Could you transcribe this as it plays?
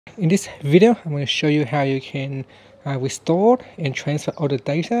In this video, I'm going to show you how you can restore and transfer all the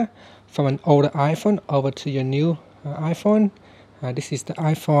data from an older iPhone over to your new iPhone. This is the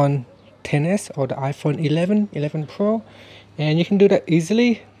iPhone XS or the iPhone 11 Pro, and you can do that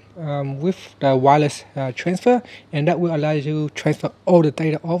easily with the wireless transfer, and that will allow you to transfer all the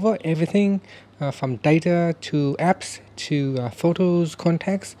data over, everything from data to apps to photos,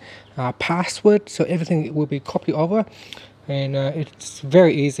 contacts, password, so everything will be copied over. And it's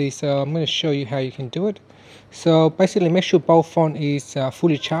very easy, so I'm going to show you how you can do it. So basically make sure both phone is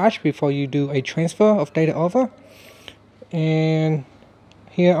fully charged before you do a transfer of data over. And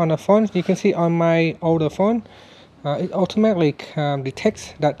here on the phone, you can see on my older phone, it automatically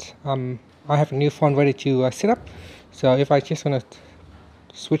detects that I have a new phone ready to set up. So if I just want to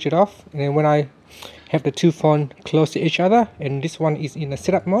switch it off, and then when I have the two phones close to each other, and this one is in the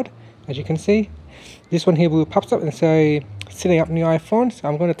setup mode, as you can see, this one here will pop up and say setting up new iPhone. So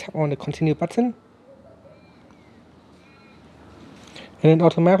I'm going to tap on the continue button, and then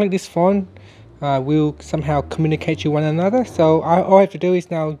automatically this phone will somehow communicate to one another. So all I have to do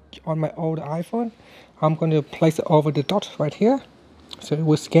is now on my old iPhone, I'm going to place it over the dot right here. So it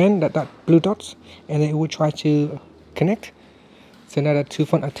will scan that blue dots, and it will try to connect. So now the two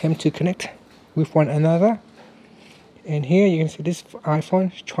phones attempt to connect with one another. And here you can see this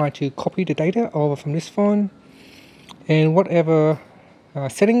iPhone try to copy the data over from this phone, and whatever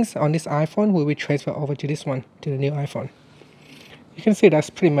settings on this iPhone will be transferred over to this one, to the new iPhone. You can see that's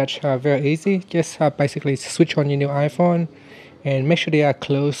pretty much very easy. Just basically switch on your new iPhone and make sure they are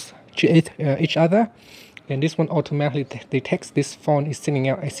close to each other, and this one automatically detects this phone is sending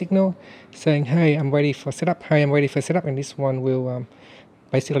out a signal saying, hey, I'm ready for setup, hey, I'm ready for setup, and this one will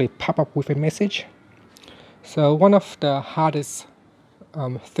basically pop up with a message. So one of the hardest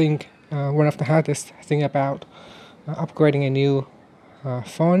thing about upgrading a new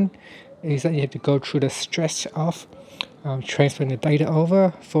phone is that you have to go through the stress of transferring the data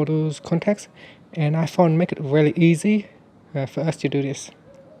over, photos, contacts, and iPhone make it really easy for us to do this.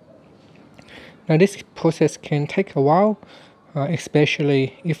 Now this process can take a while,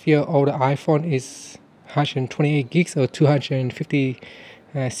 especially if your older iPhone is 128 gigs or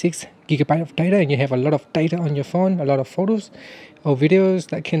 256 gigabyte of data, and you have a lot of data on your phone, a lot of photos or videos,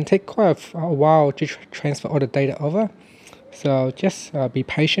 that can take quite a while to transfer all the data over. So just be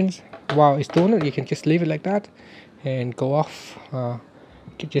patient while it's doing it. You can just leave it like that and go off,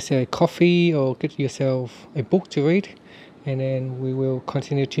 get yourself a coffee or get yourself a book to read, and then we will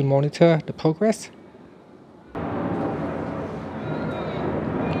continue to monitor the progress.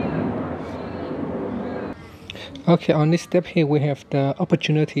 Okay, on this step here we have the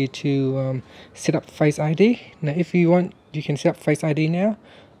opportunity to set up Face ID. Now if you want, you can set up Face ID now,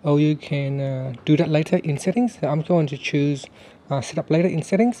 or you can do that later in settings. So I'm going to choose set up later in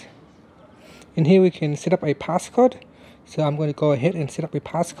settings, and here we can set up a passcode. So I'm going to go ahead and set up a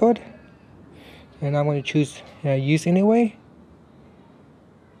passcode, and I'm going to choose use anyway.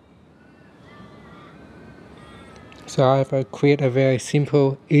 So I've created a very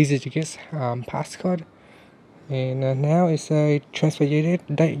simple, easy to guess passcode. And now it's a transfer your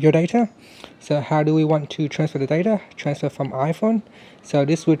data. So how do we want to transfer the data? Transfer from iPhone. So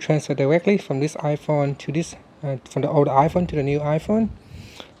this will transfer directly from this iPhone to this, from the old iPhone to the new iPhone.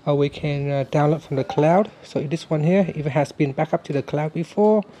 Or we can download from the cloud. So this one here, if it has been backed up to the cloud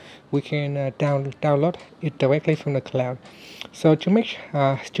before, we can download it directly from the cloud. So to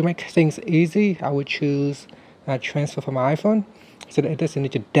make things easy, I would choose transfer from iPhone, so that it doesn't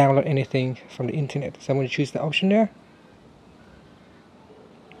need to download anything from the internet. So I'm going to choose the option there,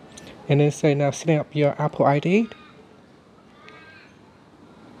 and then say now setting up your Apple ID.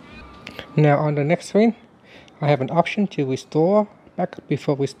 Now on the next screen, I have an option to restore backup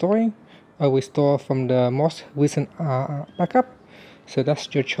before restoring, or restore from the most recent backup. So that's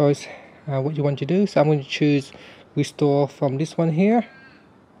your choice, what you want to do. So I'm going to choose restore from this one here.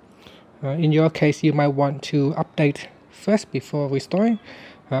 In your case, you might want to update first before restoring.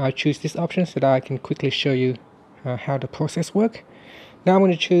 I choose this option so that I can quickly show you how the process works. Now I'm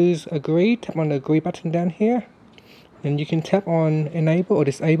going to choose agree. Tap on the agree button down here, and you can tap on enable or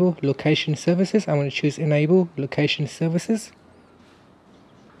disable location services. I'm going to choose enable location services,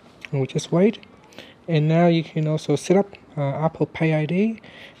 and we just wait. And now you can also set up Apple Pay ID.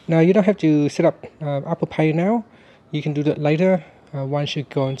 Now you don't have to set up Apple Pay now. You can do that later. Once you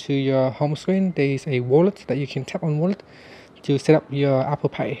go into your home screen, there is a wallet that you can tap on wallet to set up your Apple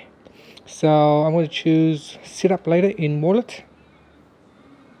Pay. So I'm going to choose set up later in wallet,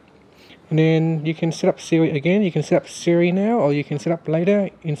 and then you can set up Siri again. You can set up Siri now, or you can set up later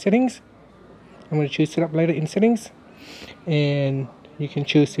in settings. I'm going to choose set up later in settings, and you can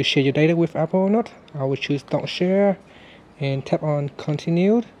choose to share your data with Apple or not. I will choose don't share and tap on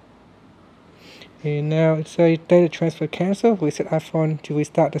continued. And now it says data transfer cancel. Reset iPhone to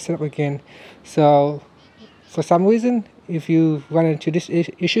restart the setup again. So for some reason, if you run into these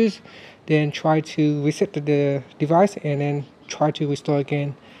issues, then try to reset the device and then try to restore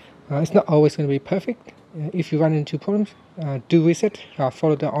again. It's not always going to be perfect. If you run into problems, do reset,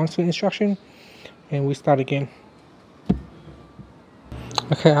 follow the on-screen instruction, and we start again.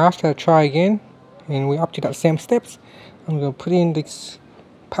 Okay, after I try again, and we're up to that same steps, I'm going to put in this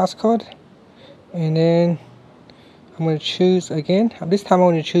passcode, and then I'm going to choose again. This time I'm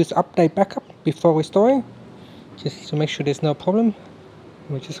going to choose update backup before restoring, just to make sure there's no problem.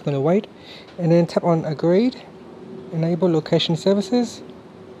 We're just going to wait, and then tap on agreed, enable location services,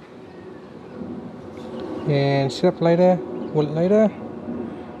 and set up later, wallet later,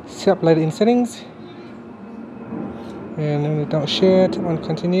 set up later in settings, and then we don't share, tap on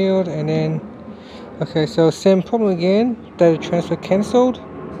continued, and then okay, so same problem again, data transfer cancelled.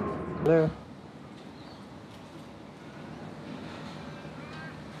 Hello.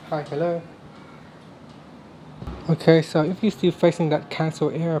 Hi, hello. Okay, so if you're still facing that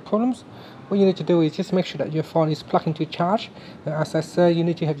cancel error problems, what you need to do is just make sure that your phone is plugged into charge. As I said, you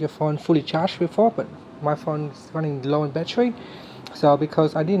need to have your phone fully charged before, but my phone is running low on battery. So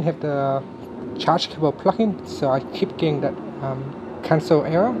because I didn't have the charge cable plugged in, so I keep getting that cancel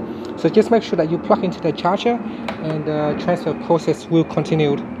error. So just make sure that you plug into the charger and the transfer process will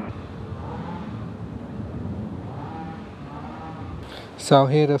continue. So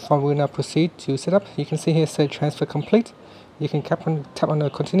here the phone will now proceed to set up. You can see here say transfer complete. You can tap on the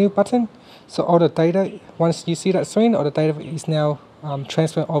continue button. So all the data, once you see that screen, all the data is now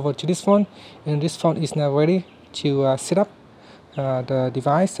transferred over to this phone, and this phone is now ready to set up the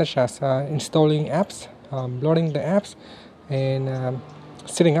device, such as installing apps, loading the apps, and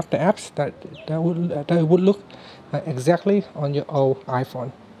setting up the apps that would look exactly on your old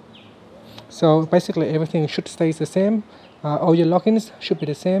iPhone. So basically everything should stay the same. All your logins should be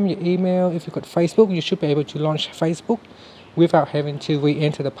the same. Your email, if you've got Facebook, you should be able to launch Facebook without having to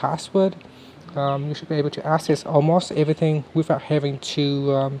re-enter the password. You should be able to access almost everything without having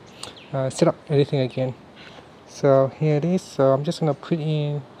to set up anything again. So here it is. So I'm just going to put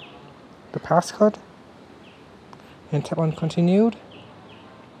in the passcode and tap on continued.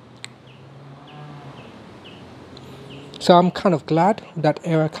 So I'm kind of glad that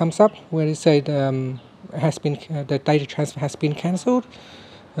error comes up where it said the data transfer has been cancelled,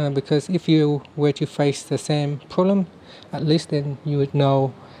 because if you were to face the same problem, at least then you would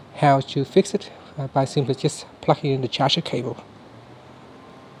know how to fix it by simply just plugging in the charger cable.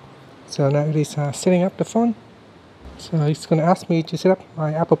 So now it is setting up the phone. So it's going to ask me to set up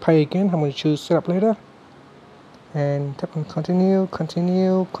my Apple Pay again. I'm going to choose set up later and tap on continue,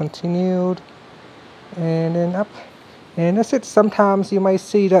 continued, and then up. And that's it. Sometimes you might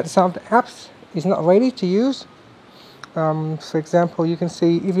see that some of the apps is not ready to use. For example, you can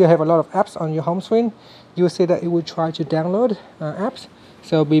see if you have a lot of apps on your home screen, you will see that it will try to download apps.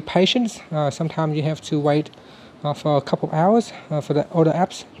 So be patient. Sometimes you have to wait for a couple of hours for the other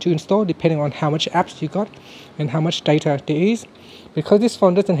apps to install, depending on how much apps you got and how much data there is. Because this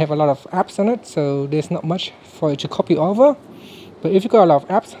phone doesn't have a lot of apps on it, so there's not much for it to copy over. But if you got a lot of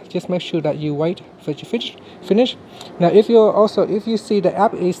apps, just make sure that you wait for it to finish. Now, if you see the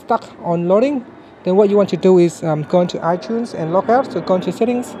app is stuck on loading, then what you want to do is go into iTunes and log out. So go into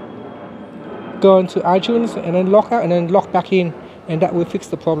settings, go into iTunes and then log out and then log back in, and that will fix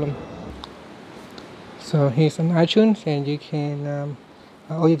the problem. So here's an iTunes, and you can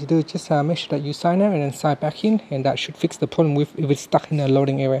all you have to do is just make sure that you sign out and then sign back in, and that should fix the problem if it's stuck in a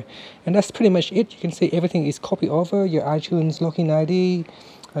loading area. And that's pretty much it. You can see everything is copied over. Your iTunes login ID,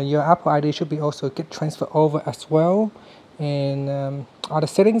 your Apple ID should be also get transferred over as well, and other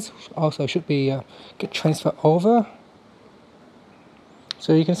settings also should be get transferred over.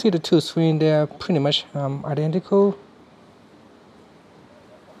 So you can see the two screens there pretty much identical.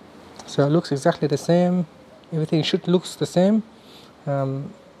 So it looks exactly the same. Everything should look the same.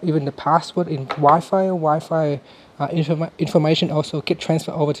 Even the password in Wi-Fi information also get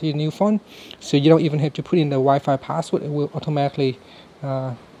transferred over to your new phone. So you don't even have to put in the Wi-Fi password. It will automatically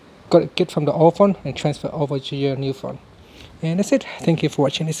get from the old phone and transfer over to your new phone. And that's it. Thank you for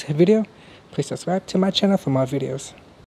watching this video. Please subscribe to my channel for more videos.